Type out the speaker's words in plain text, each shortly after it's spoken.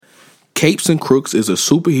Capes and Crooks is a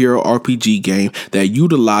superhero RPG game that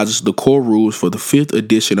utilizes the core rules for the 5th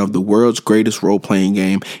edition of the world's greatest role-playing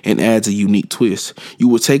game and adds a unique twist. You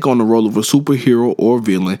will take on the role of a superhero or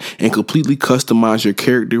villain and completely customize your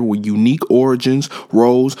character with unique origins,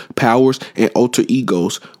 roles, powers, and alter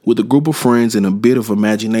egos. With a group of friends and a bit of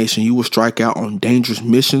imagination, you will strike out on dangerous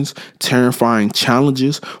missions, terrifying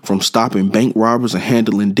challenges, from stopping bank robbers and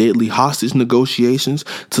handling deadly hostage negotiations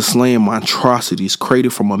to slaying monstrosities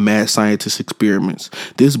created from a mad scientist experiments.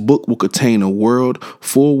 This book will contain a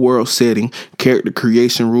full world setting, character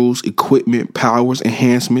creation rules, equipment, powers,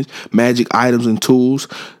 enhancements, magic items and tools,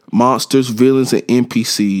 monsters, villains, and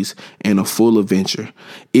NPCs, and a full adventure.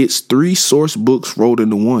 It's 3 source books rolled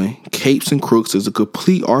into one. Capes and Crooks is a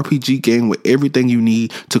complete RPG game with everything you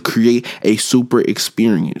need to create a super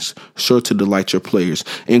experience, sure to delight your players.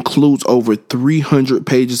 Includes over 300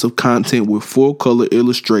 pages of content with full color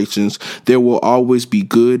illustrations. There will always be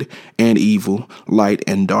good and evil, light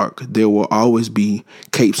and dark. There will always be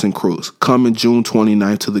Capes and Crooks. Coming June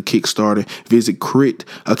 29th to the Kickstarter. Visit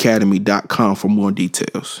critacademy.com for more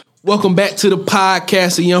details. Welcome back to the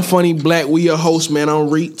podcast of Young Funny Black. We your host, man.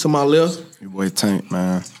 I'm Reek. To my left, your boy Tank,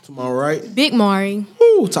 man. To my right, Big Mari.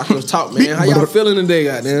 Woo, talking to talk, man. How y'all feeling today,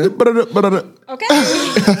 goddamn? Okay.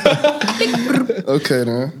 Okay,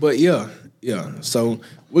 man. But yeah. So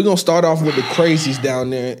we're gonna start off with the crazies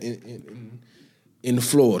down there in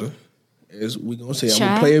Florida. As we gonna say, I'm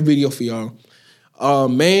gonna play a video for y'all.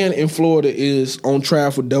 Man in Florida is on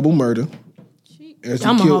trial for double murder. As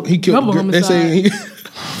he killed double homicide.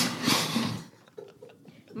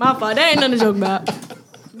 My fault. That ain't nothing to joke about.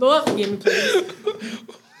 Lord, forgive me, please.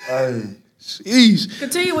 Hey, sheesh.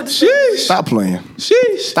 Continue with the sheesh. Stop playing.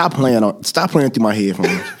 Sheesh. Stop playing through my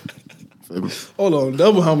headphones. Hold on,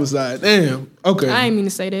 double homicide. Damn. Okay. I ain't mean to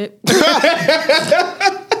say that.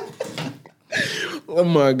 Oh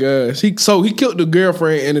my gosh. He killed the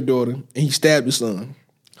girlfriend and the daughter, and he stabbed the son.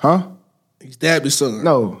 Huh? He stabbed his son.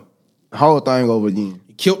 No. The whole thing over again.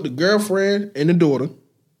 He killed the girlfriend and the daughter.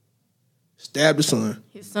 Stabbed the son.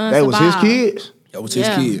 His son That survived. was his kids? That was his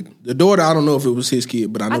kid. The daughter, I don't know if it was his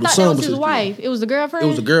kid, but I know the son that was was his his wife. kid. It was the girlfriend? It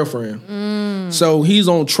was the girlfriend. So he's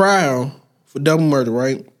on trial for double murder,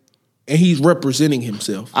 right? And he's representing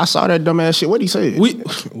himself. I saw that dumbass shit. What'd he say? We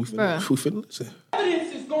finna listen.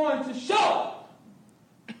 Evidence is going to show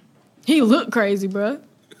He looked crazy, bro.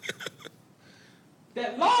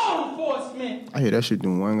 that law enforcement I hear that shit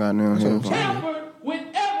doing one goddamn headphone. tampered with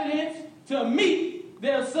evidence to meet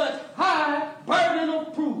their such high burden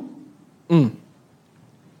of proof.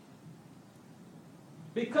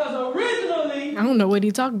 Because originally, I don't know what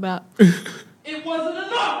he talking about. it wasn't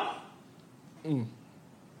enough.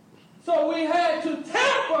 So we had to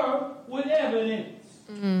tamper with evidence.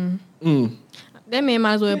 That man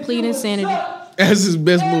might as well plead insanity. That's his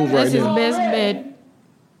best move right That's his now. best bet.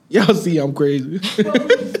 Y'all see I'm crazy.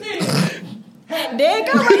 There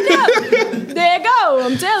it go right there. There it go.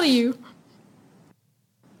 I'm telling you.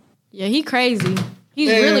 Yeah, he crazy. He's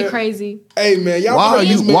really crazy. Hey man, y'all Why are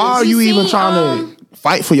you even seen, trying to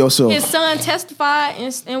fight for yourself? His son testified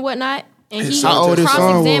and whatnot, and he How old his son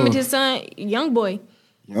cross-examined was? his son, young boy.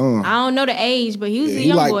 Young. I don't know the age, but he was a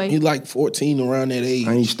young boy. He like 14 around that age.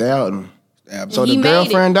 And he stabbed him. So He the made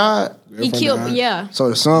girlfriend died? He killed, yeah. So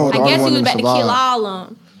the son was the I only guess one he was that about to kill survived. all of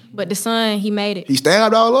them, but the son, he made it. He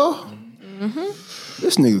stabbed all of them?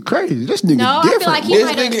 This nigga crazy. This nigga No, different. I feel like he This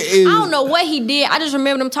might have. nigga is- I don't know what he did. I just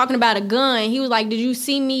remember them talking about a gun. He was like, "Did you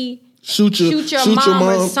see me shoot your mom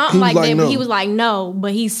or He something was like that?" no. But he was like, "No,"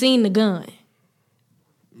 but he seen the gun.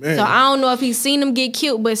 Man, So I don't know if he seen him get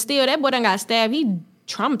killed, but still, that boy done got stabbed. He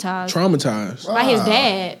traumatized by his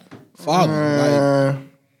dad. father. Like, Man,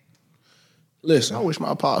 listen, I wish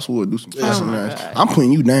my pops would do some fucking ass. I'm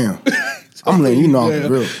putting you down. I'm letting you know yeah,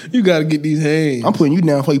 for real. you gotta get these hands. I'm putting you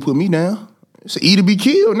down before you put me down. It's an E to be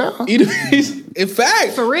killed now. In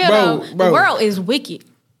fact, For real bro, though, bro, the world is wicked.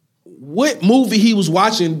 what movie he was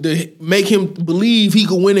watching to make him believe he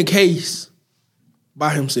could win a case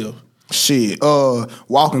by himself? Shit,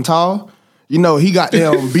 Walking Tall. You know, he got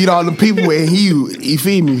them beat all the people and he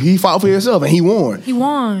feed me. He fought for himself and he won. He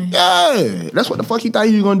won. Yeah, that's what the fuck he thought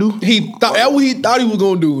he was gonna do. That's what he thought he was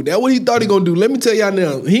gonna do. That's what he thought he gonna do. Let me tell y'all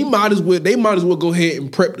now. They might as well go ahead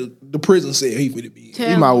and prep the prison cell he finna be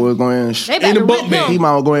in. He might well go in They about in to the rip bunk bed. he him.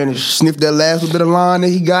 might well go in and sniff that last little bit of line that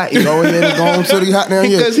he got and go in and go on to the goddamn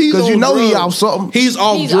Because he's you on know he drugs. off something. He's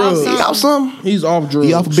off He's drugs. off He off something. He's off drugs.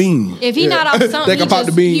 He off a bean. If he not off They something, can pop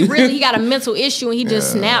the bean. he got a mental issue and he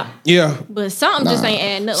just snapped. Yeah. But something just ain't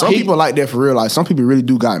adding up. Some Like, people like that for real. Like some people really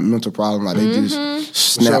do got mental problems. Like they just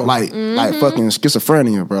snap like fucking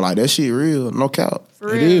schizophrenia, bro. Like that shit real, no cap.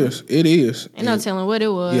 It is. Ain't no telling what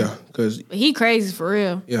it was. Yeah, because he crazy for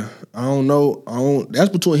real. Yeah, I don't know. That's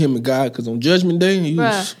between him and God. Because on Judgment Day,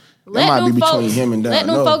 that might be between him and God. Let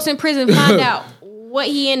them folks in prison find out what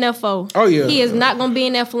he in there for. Oh yeah, he is not gonna be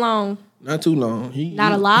in there for long. Not too long.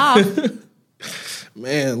 Not alive.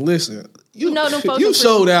 Man, listen. You know them folks. You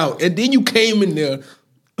showed out, and then you came in there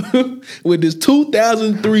with this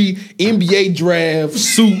 2003 NBA draft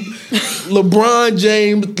suit, LeBron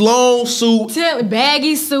James long suit,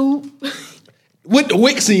 baggy suit with the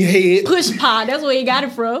wicks in your head. Push pie. That's where he got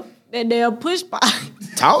it from. That damn push pie.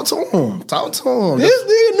 Talk to him. This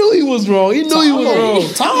nigga knew he was wrong. He knew he was wrong.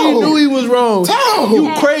 He knew he was wrong.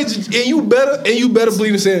 You crazy, and you better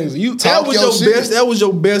believe in Sanders. That was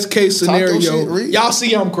your best case scenario. Y'all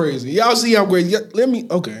see I'm crazy. Let me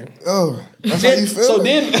Oh, that's how you feel. So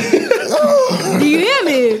then, do you hear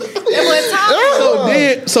me? That boy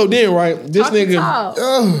talking. So then, right? This nigga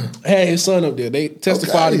had his son up there. They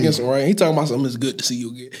testified against him, right? He talking about something. It's good to see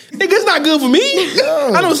you again. Nigga, it's not good for me.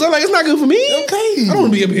 I don't sound like it's not good for me. Okay, I don't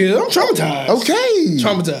want to be up here. I'm traumatized. Okay,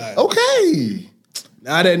 Okay.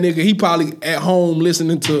 Now that nigga, he probably at home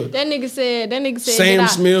listening to that nigga said Sam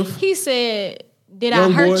Smith. He said, "Did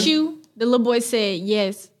I hurt you?" The little boy said,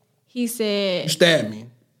 "Yes." He said, "You stabbed me."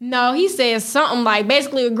 No, he said something like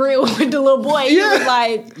basically agreeing with the little boy. He was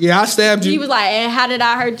like, "Yeah, I stabbed you." He was like, "And how did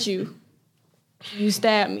I hurt you?" You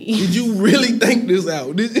stabbed me. Did you really think this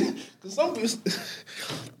out? Some people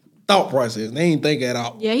thought process. They ain't think at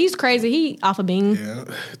all. Yeah, he's crazy. He off a beam. Yeah,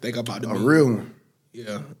 think about a real one.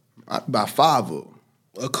 Yeah, about 5 of them.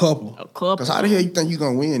 A couple. Because how the hell you think you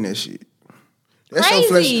gonna win that shit? That's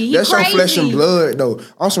crazy. Your flesh and blood though.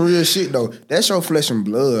 On some real shit though. That's your flesh and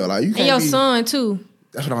blood. Like you can't. And your son too.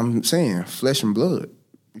 That's what I'm saying. Flesh and blood.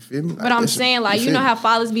 You feel me? But I'm saying like you know how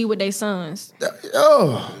fathers be with their sons.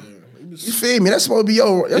 You feel me? That's supposed to be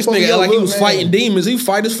your. This nigga like he was fighting demons. He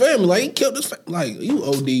fight his family. Like he killed his family. Like you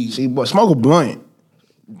OD. See, boy, smoke a blunt.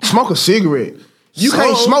 Smoke a cigarette. You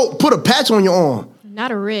can't smoke. Put a patch on your arm.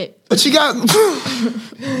 Not a red. But you got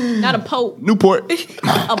not a pope. Newport.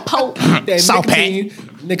 A pope. South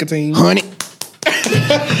Nicotine. Honey.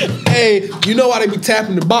 Hey, you know why they be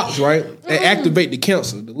tapping the box, right? They activate the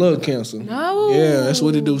cancer, the lung cancer. No. Yeah, that's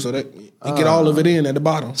what they do. So that they get all of it in at the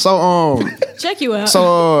bottom. So check you out.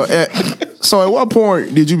 So at what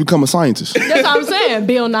point did you become a scientist? That's what I'm saying.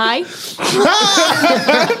 Bill Nye. Bill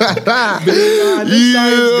Nye, this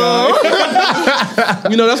science guy.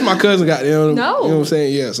 You know, that's my cousin got there. No. You know what I'm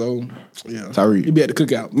saying? Yeah, so yeah. Tyreek. You be at the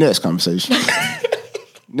cookout. Next conversation.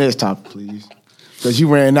 Next topic, please. Because you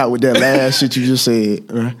ran out with that last shit you just said.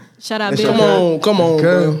 Shout out Bill. Come on,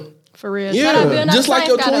 bro. For real. Yeah, shout out Bill Nye, just like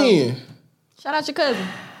your twin. Shout out your cousin.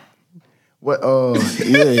 What?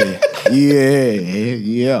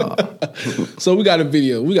 Yeah. So we got a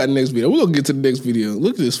video. We got the next video. We're gonna get to the next video.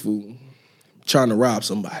 Look at this fool trying to rob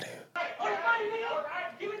somebody.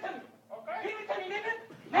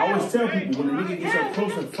 I always tell people when the nigga gets up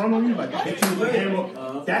close in front of you, like hit you with the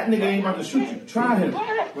camera, that nigga ain't about to shoot you. Try him.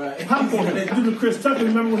 Right. Hop on him. Do the Chris Tucker.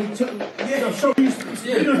 Remember when he took? Show you.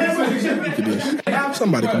 Look at this.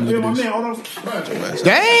 Somebody come look at this.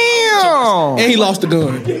 Damn. And he lost the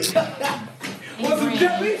gun.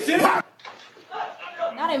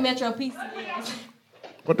 Now they Metro PC.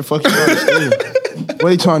 What the fuck you trying to steal? What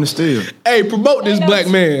are you trying to steal? Hey, promote this black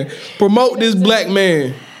man. Promote this black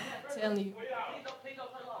man. I'm telling you.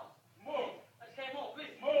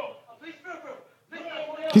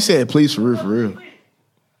 He said, please, for real.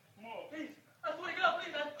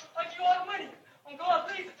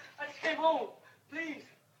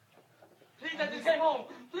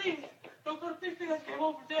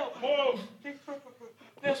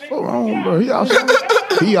 What's wrong, bro? He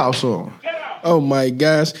also. Oh my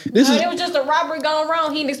gosh. It was just a robbery gone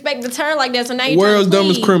wrong. He didn't expect to turn like that, so now you world's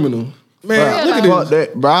dumbest criminal. Man, look at this.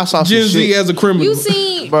 Bro, I saw Gen Z as a criminal. You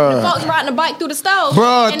seen the folks riding a bike through the store.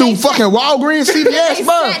 Bro, through fucking Walgreens, CVS,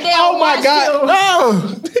 bro. Oh my God. No.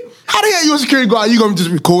 How the hell you a security guard? You gonna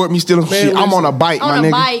just record me stealing shit? Listen, I'm on a bike, my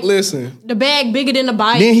nigga. Bike. Listen. The bag bigger than the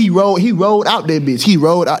bike. Then he rode out that bitch. He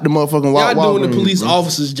rode out the motherfucking Walgreens. Y'all doing the police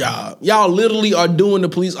officer's job. Y'all literally are doing the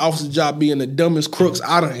police officer's job being the dumbest crooks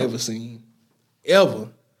I done ever seen. Ever.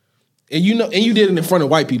 And you know, and you did it in front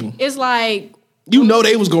of white people. It's like, you know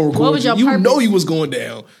they was gonna record what was your you. purpose? You know he was going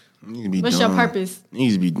down. What's your purpose?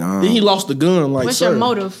 Needs to be done. Then he lost the gun. Like, what's your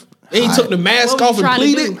motive? Then he took the mask off and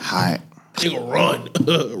pleaded. Hot. Nigga, run.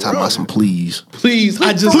 Talk about some please. Please,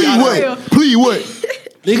 I just please what? Please what?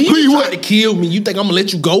 Nigga, you trying to kill me. You think I'm gonna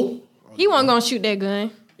let you go? He wasn't gonna shoot that gun.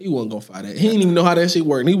 He wasn't gonna fight that. He didn't even know how that shit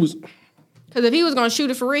worked. He was Because if he was gonna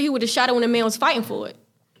shoot it for real, he would have shot it when the man was fighting for it.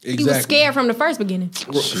 Exactly. He was scared from the first beginning.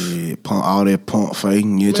 Shit, pump all that pump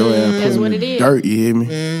faking, get your ass That's put what in it is. dirt. You hear me?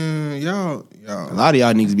 Man, y'all. A lot of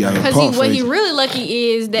y'all niggas be out here Because pump what he faking. really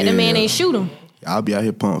lucky is that the man ain't shoot him. Y'all be out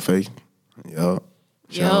here pump faking. Yup.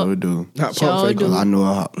 Sure do. Not Sure pump fake. do. I know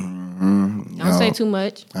how. Don't say too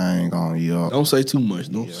much. I ain't gonna yup. Don't say too much.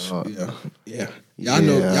 Don't. Yeah. Y'all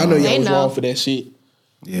know. Yeah. Y'all know. They Y'all was know. wrong for that shit.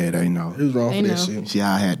 Yeah, they know. He was wrong They for that know. shit. See,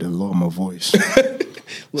 I had to lower my voice.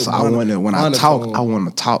 Look, So I want to, when I talk, monotone. I want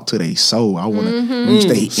to talk to their soul. I want to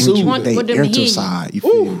stay Soothe. Want them to they hear you. side. You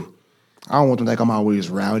feel me? I don't want them to think I'm always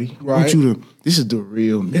rowdy. I want Right. you to. This is the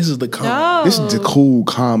real me. This is the calm. No. This is the cool,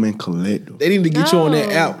 calm, and collective. They need to get you on that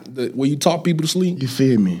No. app where you talk people to sleep. You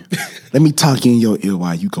feel me? Let me talk in your ear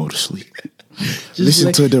while you go to sleep.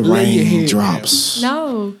 Listen to the lay your head raindrops,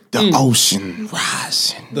 No. the ocean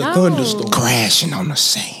rising, The No. thunderstorm. crashing on the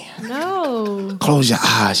sand. No. Close your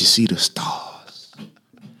eyes, you see the stars.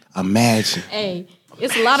 Imagine. Hey,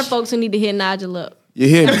 it's a lot of folks who need to hit Nigel up. You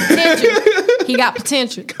hear me? Potential. He got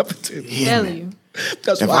potential. Hear Telling me? you.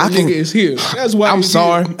 That's If why I the can- nigga is here. That's why I'm he's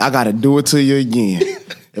sorry, I gotta do it to you again.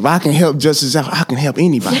 If I can help Justice out, I can help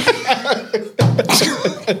anybody. here.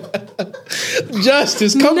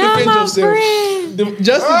 Justice, come Not defend my yourself. friend.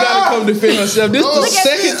 Justice gotta come defend herself. This is the Look at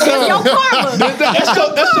second this. It's your time. karma.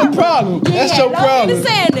 That's your problem. That's your Yeah, problem. don't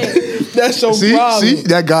understand that. That's your see, problem. see,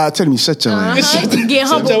 that God telling me shut your ass. You get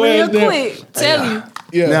humble your real ass down. quick. Tell you.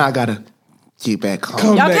 Yeah. Now I gotta get back home.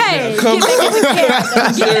 Come back Okay. now. Come Get back into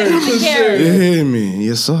character. Get back into You character. hear me?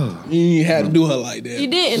 Yes, sir. You ain't had to do her like that. You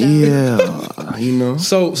didn't. Yeah, you know.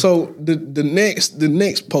 So the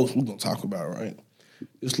next post we're gonna talk about, right?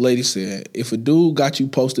 This lady said, if a dude got you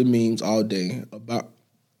posting memes all day about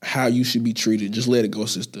how you should be treated, just let it go,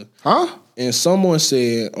 sister. Huh? And someone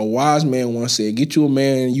said, a wise man once said, get you a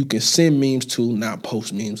man you can send memes to, not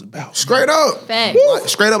post memes about. Straight up. Facts. Like,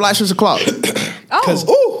 straight up like 6 o'clock.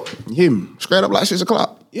 Oh. You hear me? Straight up like 6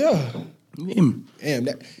 o'clock. Yeah. You hear me? Damn,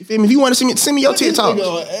 that. You feel me? If you want to send me your This TikTok.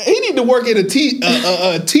 nigga, he need to work at a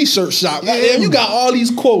t-shirt shop. Goddamn, you got all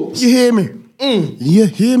these quotes. You hear me? You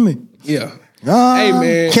hear me? Yeah. Hey,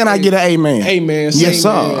 man. Can I get an amen? Amen. Yes,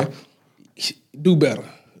 sir. Man. Do better.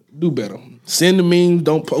 Do better. Send the memes.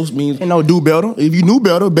 Don't post memes. Ain't no do better. If you knew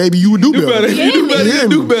better, baby, you would do Do better. better. You do better. You hear You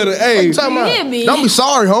do me? better. Hey, I'm talking You about, hear me? don't be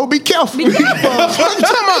sorry, ho. Be careful. Be careful. I'm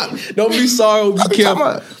talking about. don't be sorry. Be talking careful.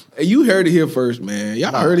 about? Hey, you heard it here first, man.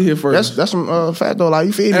 Y'all heard it here first. That's some fact though. Like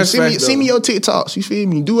you feel me? That's Send me, fact, send me though. your TikToks. You feel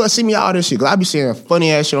me? Send me all this shit. Cause I be saying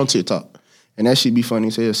funny ass shit on TikTok, and that shit be funny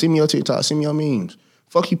as hell. Send me your TikTok. Send me your memes.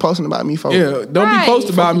 Fuck you posting about me, folks. Yeah, don't Right. be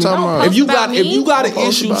posting about me. Don't post If you about got if me. you got an Don't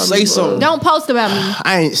post issue, about say me, something. Don't post about me.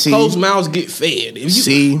 I ain't see. Closed mouths get fed. If you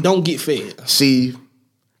See? don't get fed. See,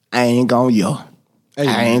 I ain't gonna yell. Hey,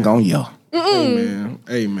 I ain't gonna yell.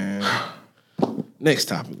 Hey man. Next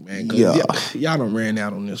topic, man. 'Cause Yeah. y'all done ran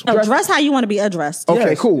out on this one. Address how you want to be addressed. Okay,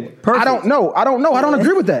 Yes. cool. Perfect. I don't know. I don't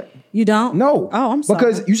agree with that. You don't? No. Oh, I'm sorry.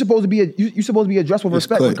 Because you're supposed to be you supposed to be addressed with It's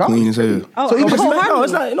respect. cut clean as hell. Oh, So you oh, just- wholeheartedly. No,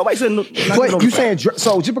 it's not. Nobody said. But you saying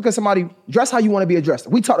so just because somebody dress how you want to be addressed.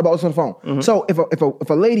 We talked about this on the phone. Mm-hmm. So if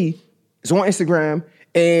a lady is on Instagram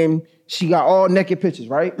and she got all naked pictures,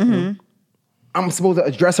 right? Mm-hmm. I'm supposed to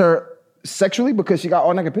address her sexually because she got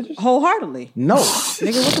all naked pictures? Wholeheartedly. No.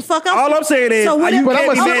 Nigga, what the fuck else? All I'm saying is, So what you if-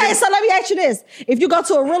 can't be mad okay, at- so let me ask you this. If you go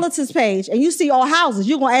to a realtor's page and you see all houses,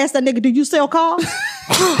 you gonna ask that nigga, do you sell cars?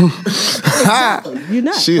 You're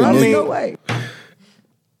not. Shit, Bro, nigga. no way.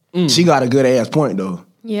 She got a good ass point though.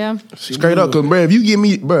 Yeah. Straight up, cause bruh, if you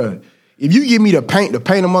give me the paint a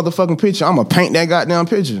motherfucking picture, I'ma paint that goddamn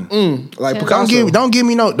picture. Like Yeah. Picasso. Don't give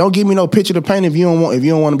me no picture to paint if you don't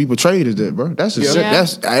want to be portrayed as that, bro. That's as Yeah.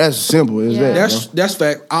 that's simple as Yeah. that. That's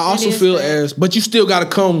fact. I also is feel fact. but you still got to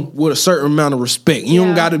come with a certain amount of respect. You Yeah.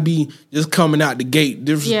 don't got to be just coming out the gate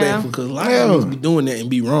disrespectful because a lot of niggas be doing that and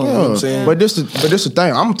be wrong. You know what I'm saying? But this the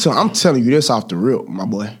thing. I'm telling you this off the rip, my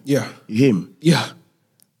boy. yeah, You hear me? yeah.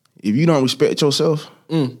 If you don't respect yourself,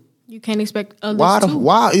 You can't expect others to.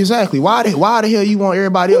 why the hell you want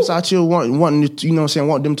everybody else out here wanting to, you know what I'm saying,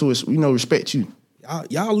 want them to respect you?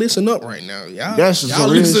 Y'all listen up right now. Y'all That's some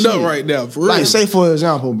y'all real listen up shit. right now. For real. Like say for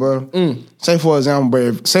example, bro. Say for example,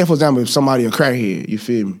 if somebody a crackhead, you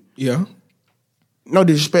feel me? yeah. No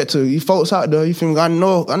disrespect to you folks out there, you feel me? I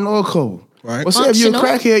know a couple. Right. But say if you a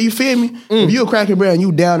Functional. crackhead, you feel me? If you a crackhead, bro, and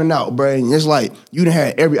you down and out, bro, and it's like you done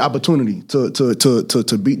had every opportunity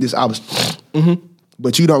to beat this obstacle,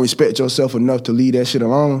 but you don't respect yourself enough to leave that shit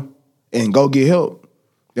alone and go get help.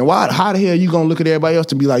 Then how the hell you gonna look at everybody else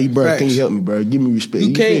to be like, bro, can you Facts. help me, bro? Give me respect.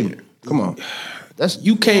 You feel can't- me? Come on. That's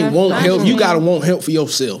You can't Yeah, want I help. You agree. gotta want help for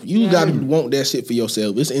yourself. You gotta want that shit for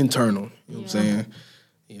yourself. It's internal. You know what I'm saying?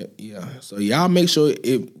 Yeah. So y'all make sure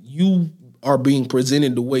if you are being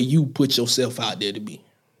presented the way you put yourself out there to be.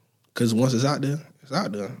 Because once it's out there, it's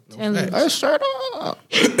out there. That's straight up.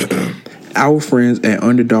 Our friends at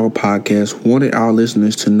Underdog Podcast wanted our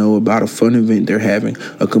listeners to know about a fun event they're having,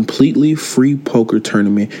 a completely free poker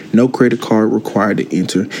tournament, no credit card required to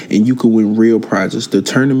enter, and you can win real prizes. The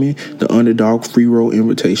tournament, the Underdog Free Roll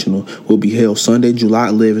Invitational, will be held Sunday, July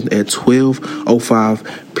 11th at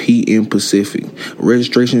 12:05 p.m. Pacific.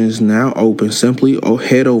 Registration is now open. Simply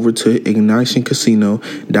head over to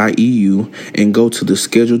ignitioncasino.eu and go to the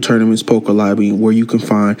scheduled tournaments poker lobby where you can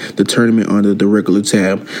find the tournament under the regular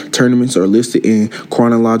tab. Tournaments are listed in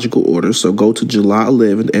chronological order, so go to July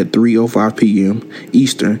 11th at 3:05 p.m.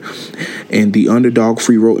 Eastern, and the Underdog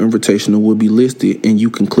Free Roll Invitational will be listed, and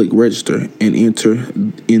you can click register and enter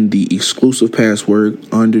in the exclusive password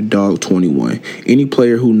Underdog21. Any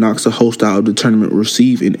player who knocks a host out of the tournament will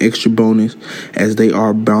receive an extra bonus, as they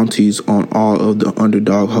are bounties on all of the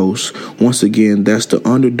Underdog hosts. Once again, that's the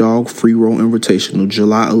Underdog Free Roll Invitational,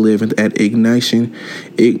 July 11th at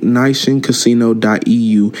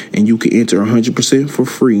ignitioncasino.eu, and you can enter 100% for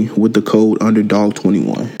free with the code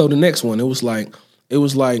Underdog21. So the next one, it was like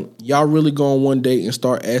y'all really go on one date and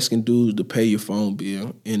start asking dudes to pay your phone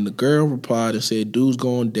bill, and the girl replied and said, dudes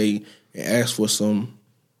go on date and ask for some,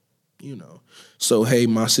 so hey,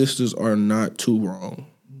 my sisters are not too wrong.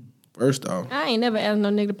 First off, I ain't never asked no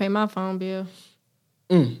nigga to pay my phone bill.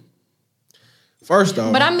 First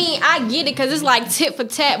off, but I mean, I get it because it's like tit for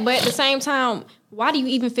tat. But at the same time, why do you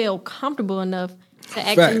even feel comfortable enough to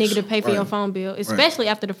ask a nigga to pay for your phone bill, especially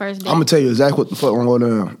after the first date? I'm gonna tell you exactly what the fuck I'm going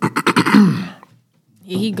down.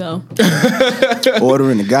 Here he go. Order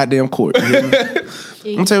in the goddamn court. I'm gonna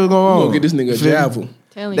tell you what's going on. I'm gonna get this nigga a javel.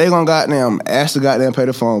 They gonna goddamn ask the goddamn pay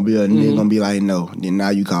the phone bill, and they're gonna be like, no. Then now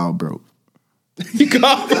you call broke.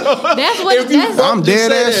 That's what I'm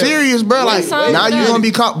dead ass serious, bro. Like now you gonna be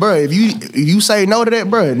caught, bro. If you say no to that,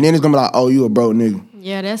 bro, then it's gonna be like, oh, you a broke nigga.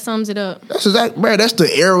 Yeah, that sums it up. That's exactly, bro. That's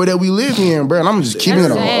the era that we live in, bro. And I'm just keeping it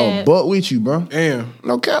a buck with you, bro. Damn,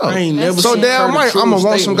 no cap. I ain't never so damn right. I'm gonna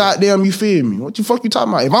want some statement. goddamn. You feel me? What the fuck you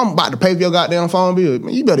talking about? If I'm about to pay for your goddamn phone bill,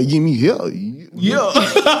 man, you better give me help. Yeah,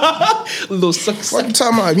 little sucker. What you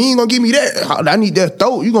talking about? If you ain't gonna give me that, I need that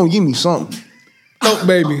throat. You gonna give me something? Throat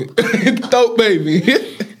baby, throat baby.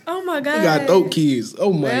 Oh my god, you got throat kids.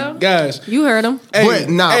 Oh my gosh, you heard him. Hey, but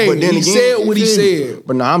but then he said what he said.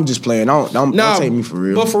 But I'm just playing. Don't take me for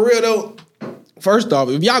real. But for real though, first off,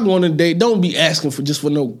 if y'all going on a date, don't be asking for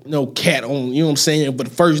no cat on. You know what I'm saying? But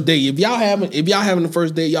the first date, if y'all having the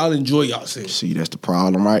first date, y'all enjoy yourself. See, that's the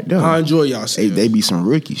problem right there. I enjoy yourself. They be some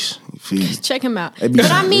rookies. You feel me? Check him out.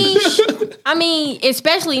 But I mean,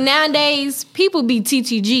 especially nowadays, people be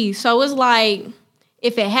TTG. So it's like,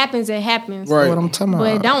 if it happens, it happens. Right. What I'm talking about.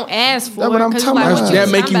 But don't ask for That's what I'm talking about. That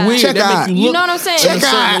make you weird. Check that out. make you look. You know what I'm saying? Check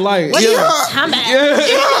out. Like, what you talking about? What is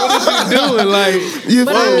you doing? Like,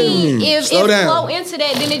 but I mean, if it flow into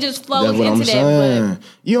that, then it just flows into that. But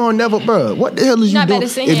you don't never, bro. What the hell is you doing?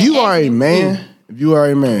 If you are a man,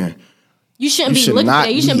 you shouldn't be looking for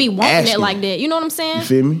that. You shouldn't be wanting it like that. You know what I'm saying? You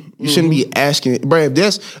feel me? You shouldn't be asking, bro. If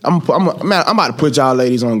that's, I'm about to put y'all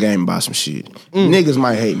ladies on game about some shit. Niggas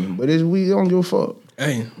might hate me, but we don't give a fuck.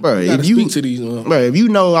 Hey, bro, if you speak to these, bro, if you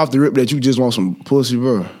know off the rip that you just want some pussy,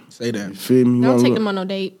 bro, say that. You feel me? Don't take them on no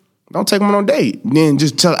date. Don't take them on no date. Then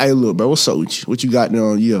just tell, hey, look, bro, what's up with you? What you got there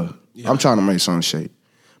on? Yeah, I'm trying to make some shit.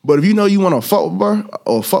 But if you know you want to fuck with her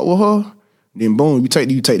or fuck with her, then boom, you take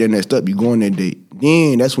that next step. You go on that date.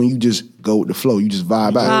 Then that's when you just go with the flow. You just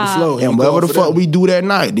vibe out. The flow, and whatever the fuck we do that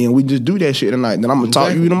night, then we just do that shit tonight. Then I'm gonna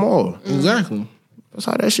talk to you tomorrow. Exactly. That's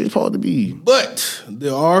how that shit's supposed to be. But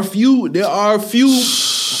there are a few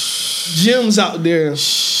gems out there.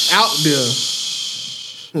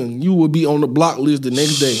 You will be on the block list the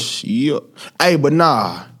next day. Yeah. Hey, but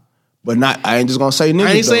not. I ain't just gonna say niggas.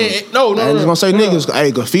 I ain't saying no. I ain't just gonna say niggas.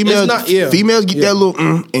 Hey, cause females get that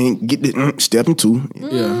little and get the step into.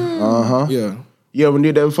 Yeah. Yeah. You ever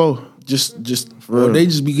did that before? Just they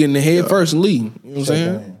just be getting the head first and leave. You know what I'm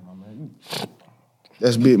saying?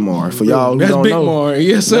 That's Big Mar. For y'all who That's don't Big know. Mar.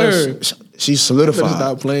 Yes, sir. She's solidified.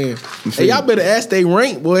 Stop playing. Hey, y'all better ask they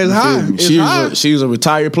rank, boy. It's high. She's a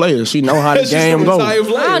retired player. She know how the game goes. I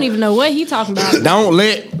don't even know what he talking about. Don't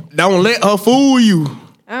let her fool you.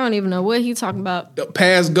 I don't even know what he talking about.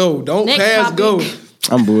 Pass go. Don't Next pass topic. go.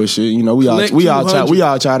 I'm bullshit. You know, we all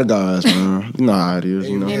try to guys, man. You know how it is,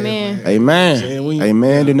 you know. Amen.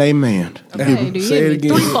 Amen and amen. Okay, do you Say it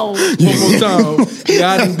again. threefold. One more time.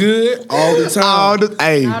 God is good all the time. All the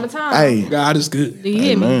time. Hey. God is good. Do you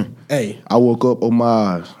hear me? Hey. I woke up on my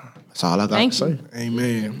eyes. That's all I got to say.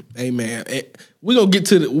 Amen. We're gonna get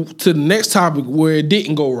to the next topic where it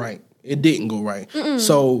didn't go right.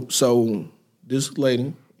 So this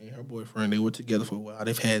lady and her boyfriend, they were together for a while.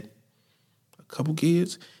 They've had a couple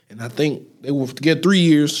kids, and I think they were together 3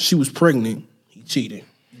 years. She was pregnant. He cheated.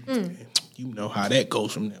 You know how that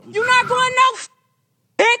goes from there. You're not going no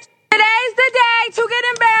bitch. Today's the day to get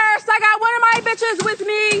embarrassed. I got one of my bitches with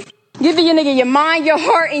me. Giving your nigga your mind, your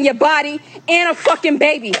heart, and your body, and a fucking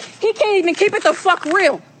baby. He can't even keep it the fuck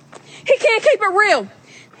real. He can't keep it real.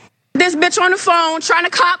 This bitch on the phone trying to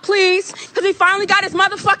cop, please, because he finally got his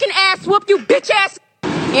motherfucking ass whooped, you bitch ass.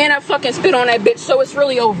 And I fucking spit on that bitch, so it's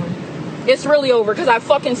really over. It's really over, because I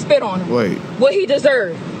fucking spit on him. Wait. What he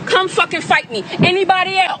deserved. Come fucking fight me.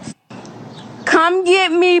 Anybody else? Come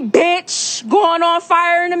get me, bitch. Going on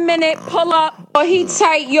fire in a minute. Pull up. Oh, he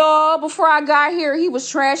tight, y'all. Before I got here, he was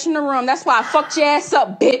trash in the room. That's why I fucked your ass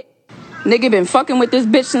up, bitch. Nigga been fucking with this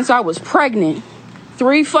bitch since I was pregnant.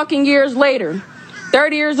 3 fucking years later.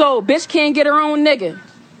 30 years old. Bitch can't get her own nigga.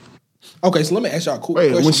 Okay, so let me ask y'all a quick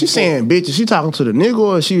question. When she's saying bitch, is she talking to the nigga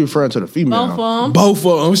or is she referring to the female? Both of them. Both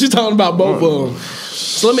of them. She's talking about both of them.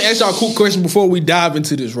 So let me ask y'all a quick question before we dive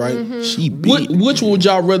into this, right? She beat. Which would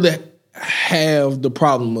y'all rather have the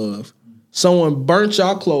problem of? Someone burnt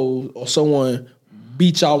y'all clothes or someone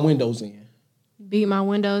beat y'all windows in? Beat my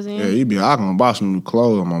windows in. Yeah, you be. I can buy some new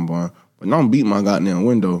clothes on my boy, but don't beat my goddamn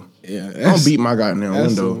window. Yeah, don't beat my goddamn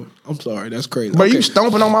window. I'm sorry, that's crazy. But you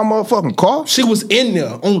stomping on my motherfucking car? She was in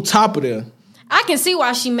there, on top of there. I can see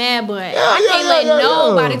why she mad, but I can't let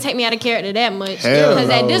nobody take me out of character that much. Hell Because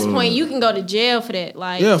at no. this point, you can go to jail for that.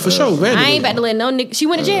 Like, Yeah, for sure. I ain't about to let no nigga. She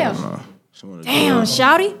went to jail. Damn,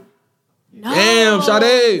 shouty. No. Damn,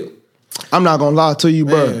 Sade. I'm not gonna lie to you,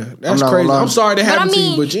 bro. Man, that's crazy. I'm sorry that But I happened to you,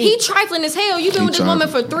 mean, but he trifling as hell. You been with this woman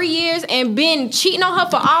for 3 years and been cheating on her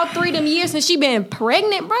for all 3 of them years since she been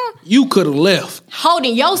pregnant, bro. you could have left.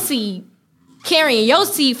 Holding your seed, carrying your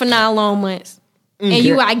seed for 9 long months, and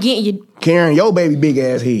you out getting your. Carrying your baby big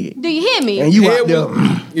ass head. Do you hear me? And you out there.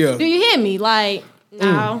 Yeah. Do you hear me? Like,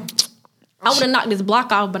 no. I would have knocked this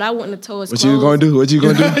block off, but I wouldn't have tore his What clothes. you gonna do? What you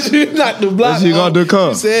gonna do? She knocked the block What you gonna do, off.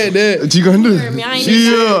 cuz? She said that. What you gonna do? heard me. I ain't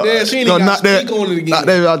even said that. She ain't gonna even knock got that, speak on it again. knock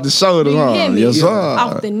that out the shoulder, Do you huh? hear me? Yes, sir.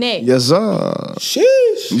 Off the neck. Yes, sir.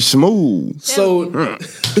 Sheesh. You smooth. So, I'm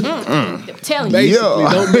telling you. basically, Yeah.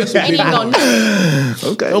 don't mess with Ain't Big even Mara. gonna know.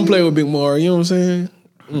 Okay. Don't play with Big Mara, you know what I'm saying?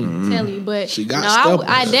 Tell you, but She got no, stubborn.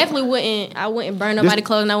 I definitely wouldn't. I wouldn't burn nobody's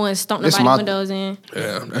clothes, and I wouldn't stomp this nobody's my- windows in.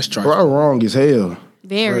 Yeah, that's true. Bro, wrong as hell.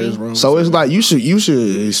 Very. So it's like you should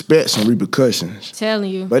expect some repercussions. Telling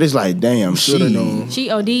you. But it's like, damn, Shoulda known. She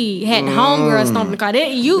OD had the homegirl stomping the car.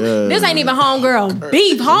 This ain't even homegirl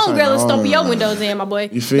beef. Homegirl is stomping your windows in, my boy.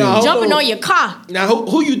 You feel me? Jumping on your car. Now,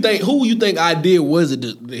 who you think idea was it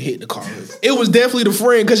to hit the car? It was definitely the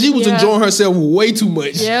friend because she was Yeah. enjoying herself way too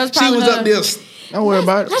much. Yeah, it was she probably was her. up there. Don't worry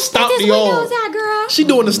about it. Let's Stomp take the this yard. windows out, girl. She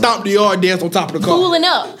doing the stomp the yard dance on top of the car. Fooling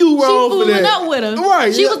up. You She wrong for fooling that. up with her.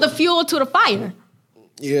 Right, She yeah. was the fuel to the fire.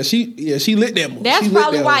 Yeah, she lit that one. That's She lit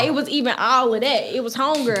probably that why one. it was even all of that. It was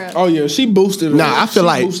homegirl. Oh yeah, she boosted it Nah, up. I feel She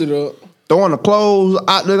like- boosted it up. Throwing the clothes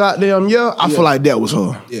out the goddamn I feel like that was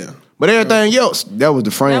her. Yeah. But everything else, that was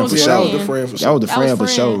the friend That was for the sure. That was the friend for That sure. was the That was friend for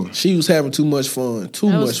friend. sure. She was having too much fun.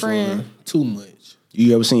 Too That was much friend. fun. Too much.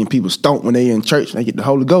 You ever seen people stomp when they in church and they get the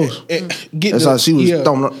Holy Ghost? That's how she was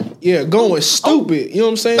throwing up. Yeah, going stupid. You know what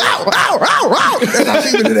I'm saying? Ow, ow, ow, ow. That's how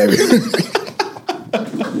she did everything.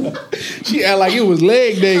 She act like it was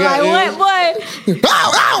leg day. Like goddamn. what, boy?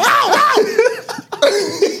 Ow, ow, ow, ow.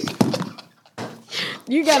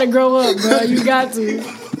 You gotta grow up, bro. You got to.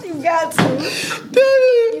 You got to.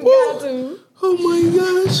 You got to. Oh my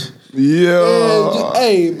gosh. Yeah.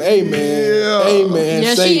 Hey man. Yeah. Hey man.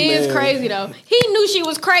 Yeah, say, she is man. crazy though. He knew she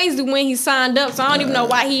was crazy when he signed up, so I don't even know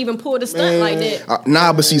why he even pulled a stunt like that.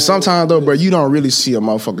 Nah, but see, sometimes though, bro, you don't really see a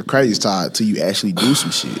motherfucker crazy side till you actually do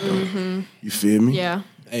some shit. Though. You feel me? Yeah.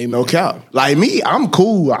 Hey, No cap. Like me, I'm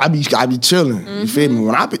cool. I be chilling. You feel me?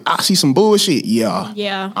 When I see some bullshit, yeah.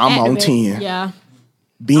 Yeah. I'm on Activate. 10. Yeah.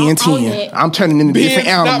 Being On 10. that. I'm turning into Being- different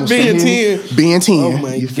not animals. being you feel me? 10. Being 10. Oh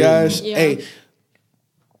my You feel gosh. me? Yeah. Hey.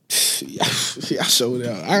 I showed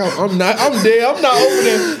out. I'm dead. I'm not over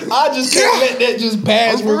there. I just can't let that just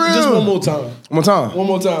pass For real. just one more time. One more time. One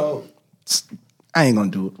more time. I ain't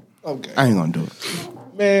gonna do it. Okay. I ain't gonna do it.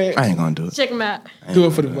 Man, I ain't gonna do it. Check him out. do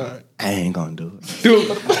it for the vibe. I ain't gonna do it. Do it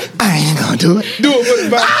for the vibe. I ain't gonna do it. Do it for the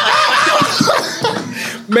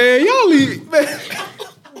vibe. Man, y'all leave.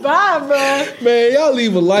 Bye, bro. Man, y'all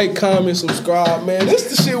leave a like, comment, subscribe, man. This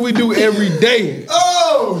the shit we do every day.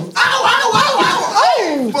 Oh! Ow, ow, ow, ow,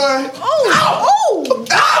 ow! Boy.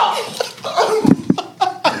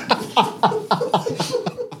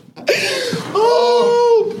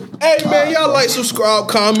 Hey man, y'all like, subscribe,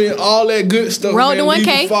 comment, all that good stuff. Roll to man. 1K.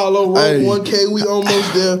 Leave a follow, roll to 1K. We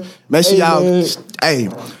almost there. Make sure y'all. man. Hey,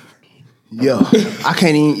 yeah, I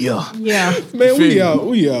can't even. Yeah, Yeah. Man,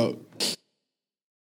 we out.